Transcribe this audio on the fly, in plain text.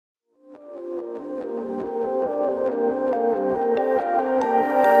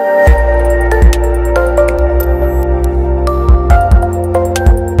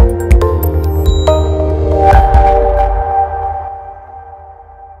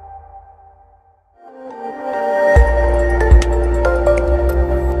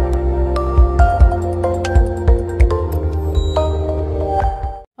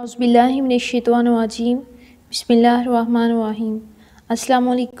Auzubillahiminash-shaytanir-rajeem. Bismillahir-rahmanir-rahim.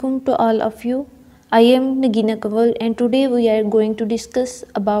 Assalamu alaikum to all of you. I am Nagina and today we are going to discuss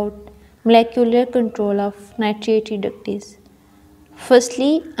about molecular control of nitrate reductase.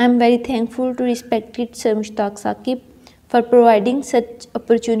 Firstly, I am very thankful to respected Sir Mushtaq Saqib for providing such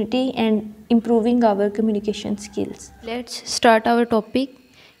opportunity and improving our communication skills. Let's start our topic.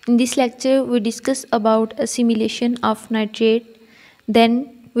 In this lecture, we discuss about assimilation of nitrate.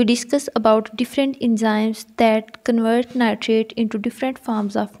 Then we discuss about different enzymes that convert nitrate into different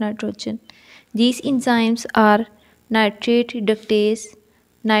forms of nitrogen. These enzymes are nitrate reductase,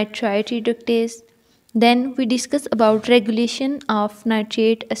 nitrite reductase. Then we discuss about regulation of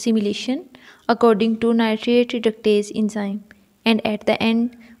nitrate assimilation according to nitrate reductase enzyme. And at the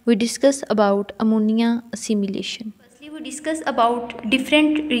end, we discuss about ammonia assimilation. Firstly, we discuss about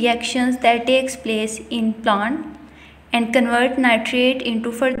different reactions that takes place in plant and convert nitrate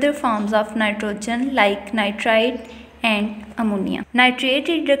into further forms of nitrogen like nitrite and ammonia. Nitrate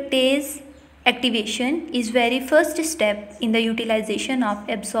reductase activation is very first step in the utilization of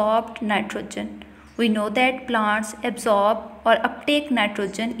absorbed nitrogen. We know that plants absorb or uptake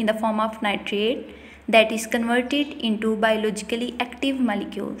nitrogen in the form of nitrate that is converted into biologically active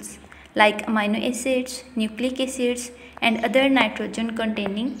molecules like amino acids, nucleic acids and other nitrogen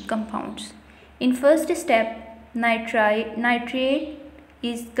containing compounds. In first step, nitrate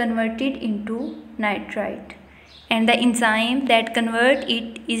is converted into nitrite and the enzyme that converts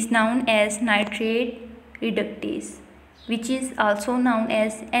it is known as nitrate reductase, which is also known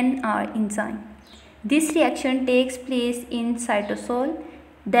as NR enzyme. This reaction takes place in cytosol,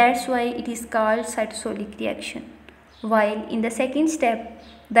 that's why it is called cytosolic reaction. While in the second step,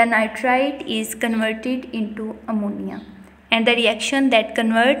 the nitrite is converted into ammonia. And the reaction that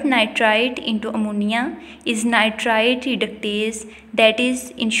converts nitrite into ammonia is nitrite reductase, that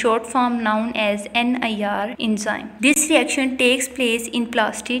is in short form known as NIR enzyme. This reaction takes place in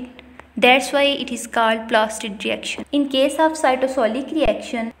plastid, that's why it is called plastid reaction. In case of cytosolic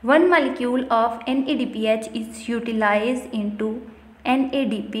reaction, one molecule of NADPH is utilized into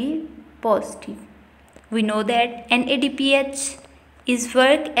NADP positive. We know that NADPH is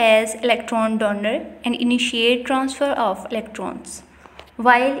work as electron donor and initiate transfer of electrons.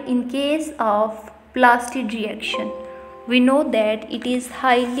 While in case of plastid reaction, we know that it is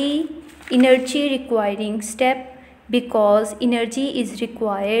highly energy requiring step because energy is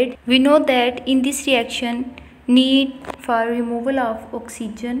required. We know that in this reaction, need for removal of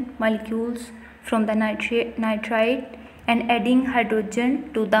oxygen molecules from the nitrite and adding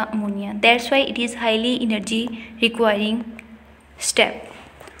hydrogen to the ammonia. That's why it is highly energy requiring step.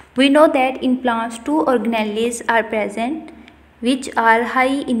 We know that in plants two organelles are present which are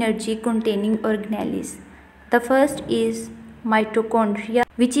high energy containing organelles. The first is mitochondria,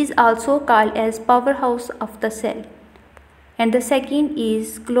 which is also called as powerhouse of the cell, and the second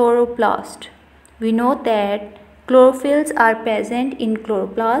is chloroplast. We know that chlorophylls are present in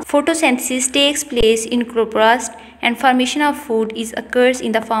chloroplast. Photosynthesis takes place in chloroplast and formation of food occurs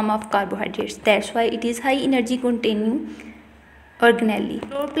in the form of carbohydrates. That's why it is high energy containing organelle.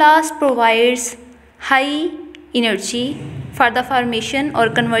 Chloroplast provides high energy for the formation or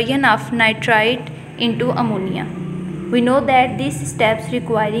conversion of nitrite into ammonia. We know that these steps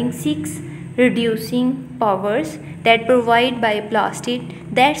requiring 6 reducing powers that provide by plastid.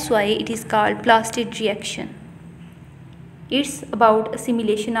 That's why it is called plastid reaction. It's about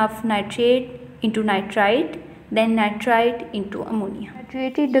assimilation of nitrate into nitrite, then nitrite into ammonia.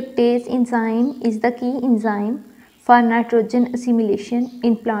 Nitrate reductase enzyme is the key enzyme for nitrogen assimilation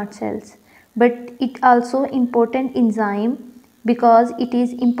in plant cells, but it also important enzyme because it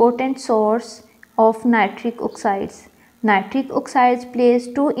is important source of nitric oxides. Nitric oxides plays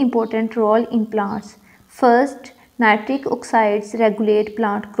two important role in plants. First, nitric oxides regulate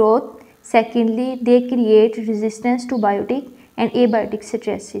plant growth. Secondly, they create resistance to biotic and abiotic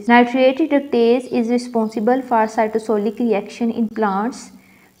stresses. Nitrate reductase is responsible for cytosolic reaction in plants.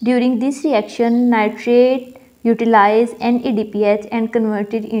 During this reaction, nitrate utilize NADPH and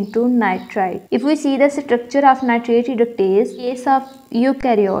converted into nitrite. If we see the structure of nitrate reductase, in case of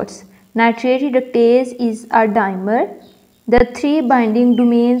eukaryotes, nitrate reductase is a dimer. The 3 binding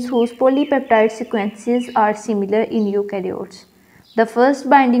domains whose polypeptide sequences are similar in eukaryotes. The first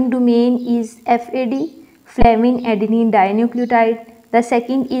binding domain is FAD, flavin adenine dinucleotide. The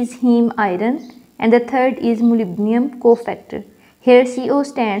second is heme iron and the third is molybdenum cofactor. Here CO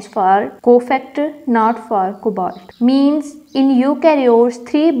stands for cofactor, not for cobalt. Means in eukaryotes,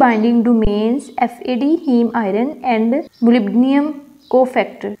 3 binding domains FAD, heme iron and molybdenum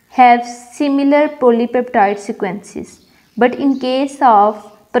cofactor have similar polypeptide sequences. But in case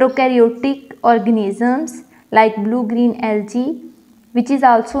of prokaryotic organisms like blue-green algae, which is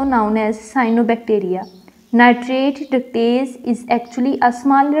also known as cyanobacteria. Nitrate reductase is actually a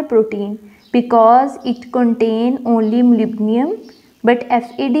smaller protein because it contains only molybdenum, but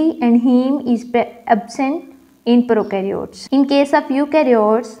FAD and heme is absent in prokaryotes. In case of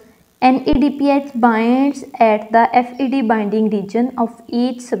eukaryotes, NADPH binds at the FAD binding region of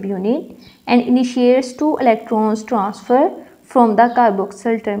each subunit and initiates 2 electrons transfer from the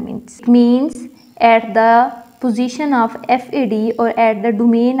carboxyl terminus. It means at the position of FAD or at the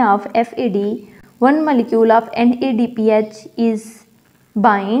domain of FAD, one molecule of NADPH is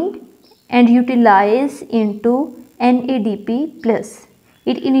bind and utilized into NADP+.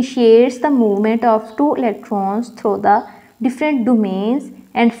 It initiates the movement of 2 electrons through the different domains,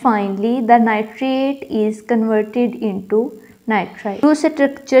 and finally the nitrate is converted into nitrite. Through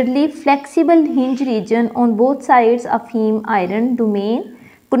structurally flexible hinge region on both sides of heme iron domain,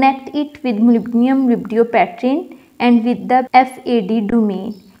 connect it with molybdenum molybdopatrin and with the FAD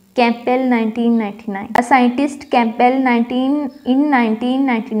domain. Campbell 1999. A scientist Campbell in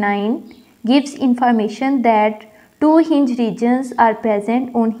 1999 gives information that 2 hinge regions are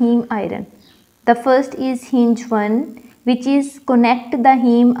present on heme iron. The first is hinge 1, which is connect the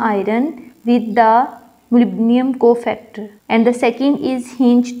heme iron with the molybdenum cofactor, and the second is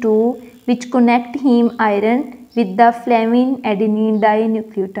hinge 2, which connect heme iron with the flavin adenine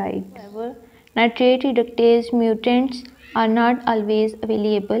dinucleotide. However, nitrate reductase mutants are not always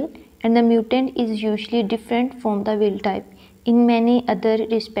available, and the mutant is usually different from the wild type in many other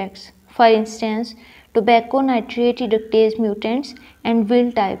respects. For instance, tobacco nitrate reductase mutants and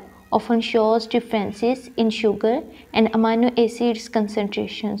wild type often shows differences in sugar and amino acids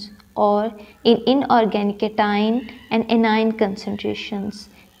concentrations or in inorganic cation and anion concentrations.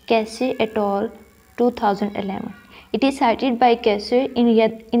 Casey et al. 2011. It is cited by Kessler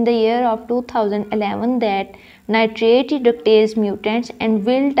in the year of 2011 that nitrate reductase mutants and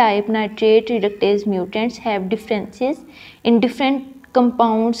wild type nitrate reductase mutants have differences in different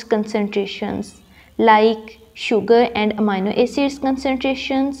compounds concentrations like sugar and amino acids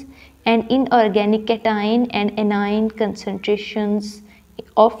concentrations and inorganic cation and anion concentrations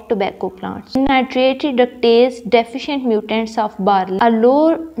of tobacco plants. In nitrate reductase deficient mutants of barley, a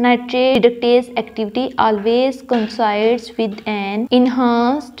low nitrate reductase activity always coincides with an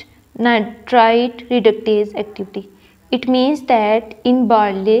enhanced nitrite reductase activity. It means that in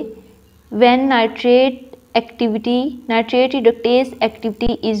barley, when nitrate reductase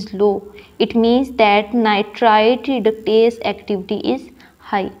activity is low, it means that nitrite reductase activity is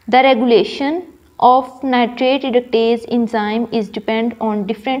high. The regulation of nitrate reductase enzyme is depend on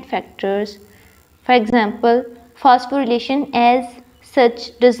different factors. For example, phosphorylation as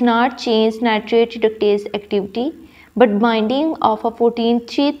such does not change nitrate reductase activity, but binding of a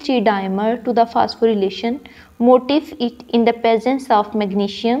 14-3,3 dimer to the phosphorylation motif it in the presence of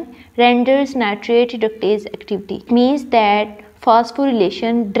magnesium renders nitrate reductase activity. It means that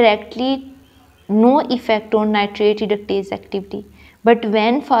phosphorylation directly no effect on nitrate reductase activity. But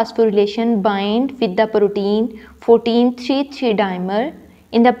when phosphorylation binds with the protein 14-3,3 dimer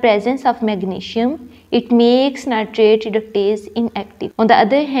in the presence of magnesium, it makes nitrate reductase inactive. On the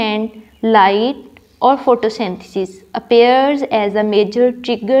other hand, light or photosynthesis appears as a major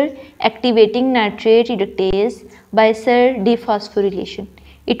trigger activating nitrate reductase by cell dephosphorylation.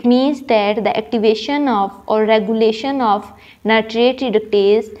 It means that the activation of or regulation of nitrate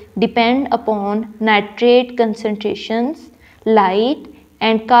reductase depend upon nitrate concentrations, light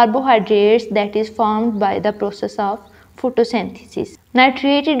and carbohydrates that is formed by the process of photosynthesis.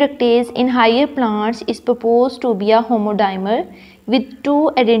 Nitrate reductase in higher plants is proposed to be a homodimer with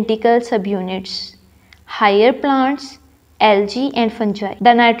 2 identical subunits. Higher plants, algae and fungi.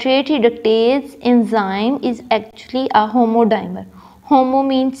 The nitrate reductase enzyme is actually a homodimer. Homo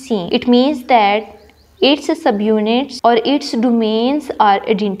means same. It means that its subunits or its domains are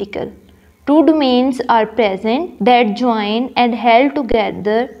identical. 2 domains are present that join and held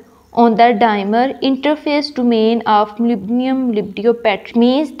together on the dimer interface domain of molybdenum molybdopatrin.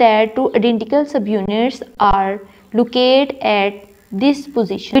 Means that 2 identical subunits are located at this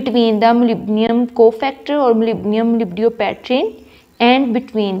position between the molybdenum cofactor or molybdenum molybdopatrin and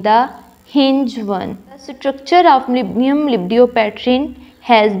between the hinge 1. The structure of molybdenum molybdopatrin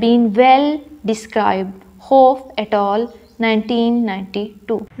has been well described. Hoff et al.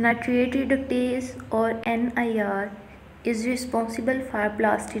 1992. Nitrate reductase or NIR is responsible for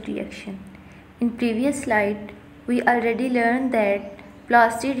plastic reaction. In previous slide, we already learned that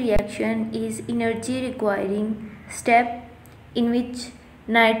plastic reaction is energy requiring step in which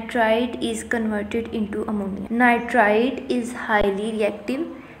nitrite is converted into ammonia. Nitrite is highly reactive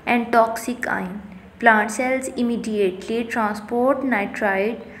and toxic ion. Plant cells immediately transport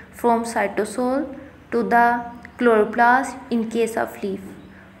nitrite from cytosol to the chloroplast in case of leaf,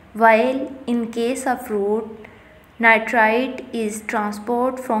 while in case of root, nitrite is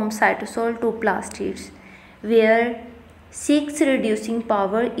transported from cytosol to plastids, where 6 reducing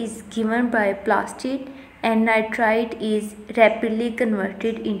power is given by plastid and nitrite is rapidly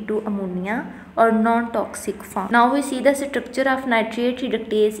converted into ammonia or non-toxic form. Now we see the structure of nitrate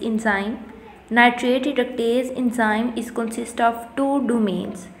reductase enzyme. Nitrate reductase enzyme is consist of two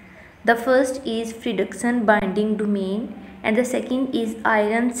domains. The first is reduction binding domain and the second is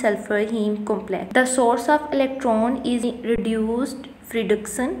iron sulfur heme complex. The source of electron is reduced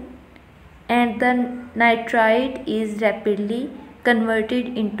reduction and the nitrite is rapidly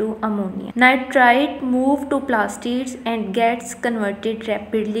converted into ammonia. Nitrite moves to plastids and gets converted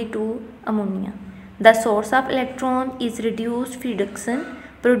rapidly to ammonia. The source of electron is reduced reduction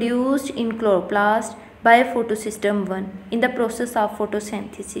produced in chloroplast by photosystem 1 in the process of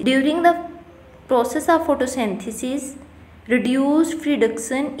photosynthesis. During the process of photosynthesis, reduced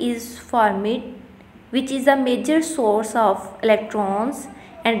reduction is formed, which is a major source of electrons,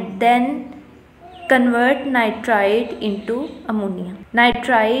 and then convert nitrite into ammonia.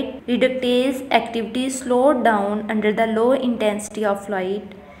 Nitrate reductase activity slowed down under the low intensity of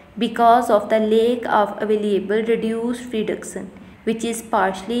light because of the lack of available reduced reduction, which is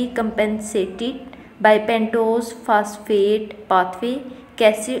partially compensated by pentose phosphate pathway,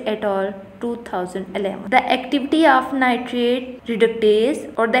 Cassie et al. 2011. The activity of nitrate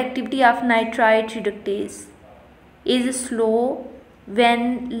reductase or the activity of nitrite reductase is slow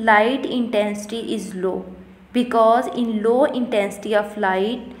when light intensity is low, because in low intensity of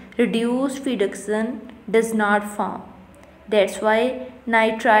light reduced reduction does not form. That's why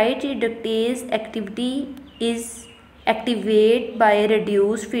nitrite reductase activity is activated by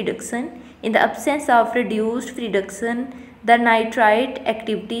reduced reduction. In the absence of reduced reduction, the nitrite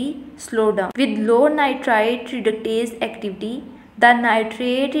activity slow down. With low nitrite reductase activity, the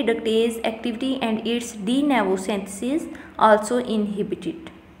nitrate reductase activity and its de novo synthesis also inhibited.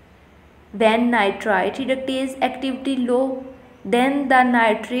 When nitrite reductase activity low, then the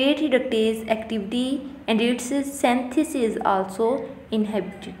nitrate reductase activity and its synthesis also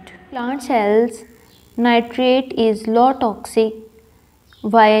inhibited. Plant cells, nitrate is low toxic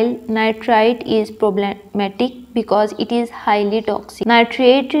while nitrite is problematic because it is highly toxic.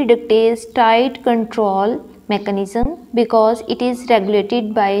 Nitrate reductase tight control mechanism because it is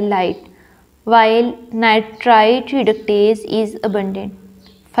regulated by light, while nitrite reductase is abundant.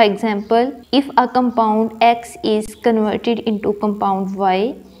 For example, if a compound X is converted into compound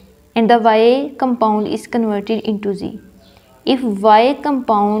Y and the Y compound is converted into Z. If Y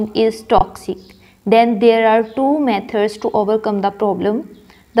compound is toxic, then there are two methods to overcome the problem.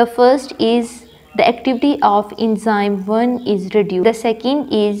 The first is the activity of enzyme 1 is reduced. The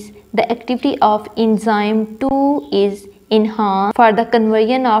second is the activity of enzyme 2 is enhanced for the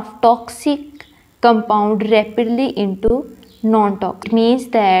conversion of toxic compound rapidly into non-toxic. It means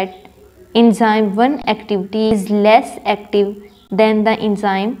that enzyme 1 activity is less active than the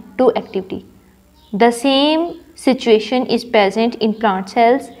enzyme 2 activity. The same situation is present in plant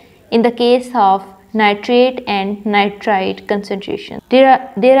cells in the case of nitrate and nitrite concentration.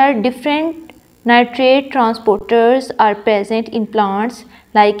 There are different nitrate transporters are present in plants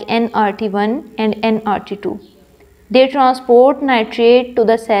like nRT1 and nRT2. They transport nitrate to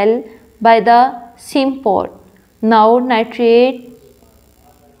the cell by the symport. Now nitrate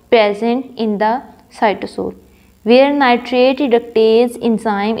present in the cytosol, where nitrate reductase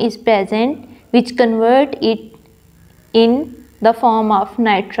enzyme is present, which convert it in the form of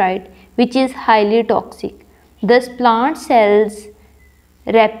nitrite, which is highly toxic. Thus plant cells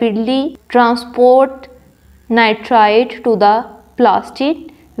rapidly transport nitrite to the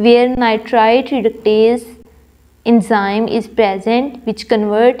plastid, where nitrite reductase enzyme is present, which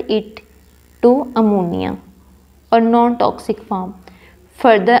convert it to ammonia or non-toxic form.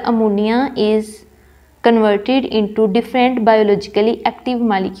 Further, ammonia is converted into different biologically active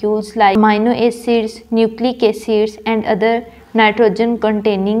molecules like amino acids, nucleic acids and other nitrogen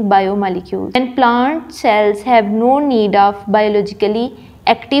containing biomolecules. And plant cells have no need of biologically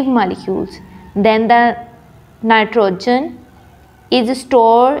active molecules, then the nitrogen is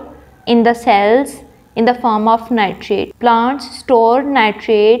stored in the cells in the form of nitrate. Plants store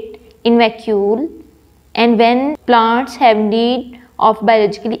nitrate in vacuole, and when plants have need of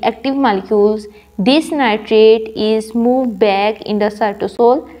biologically active molecules, this nitrate is moved back in the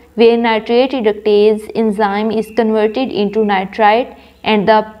cytosol, where nitrate reductase enzyme is converted into nitrite and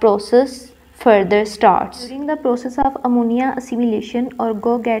the process further starts. During the process of ammonia assimilation or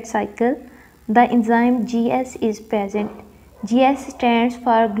go-get cycle, the enzyme GS is present. GS stands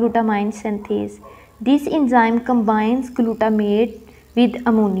for glutamine synthase. This enzyme combines glutamate with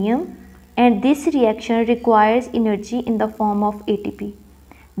ammonium, and this reaction requires energy in the form of ATP.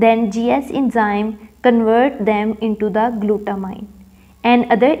 Then GS enzyme convert them into the glutamine.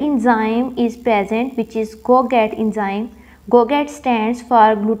 Another enzyme is present, which is go-get enzyme. Go-get stands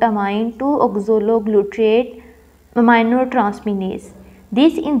for glutamine 2-oxaloglutarate aminotransferase.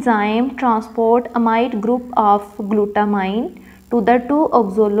 This enzyme transport amide group of glutamine to the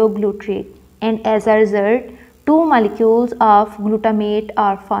 2-oxaloglutarate, and as a result, two molecules of glutamate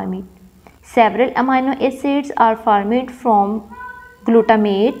are formed. Several amino acids are formed from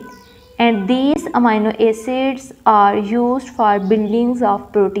glutamate, and these amino acids are used for buildings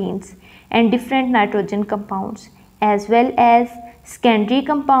of proteins and different nitrogen compounds, as well as secondary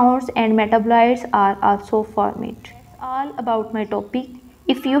compounds and metabolites are also formed. That's all about my topic.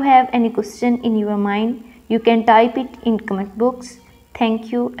 If you have any question in your mind, you can type it in comment box.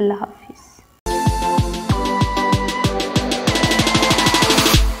 Thank you. Allah Hafiz.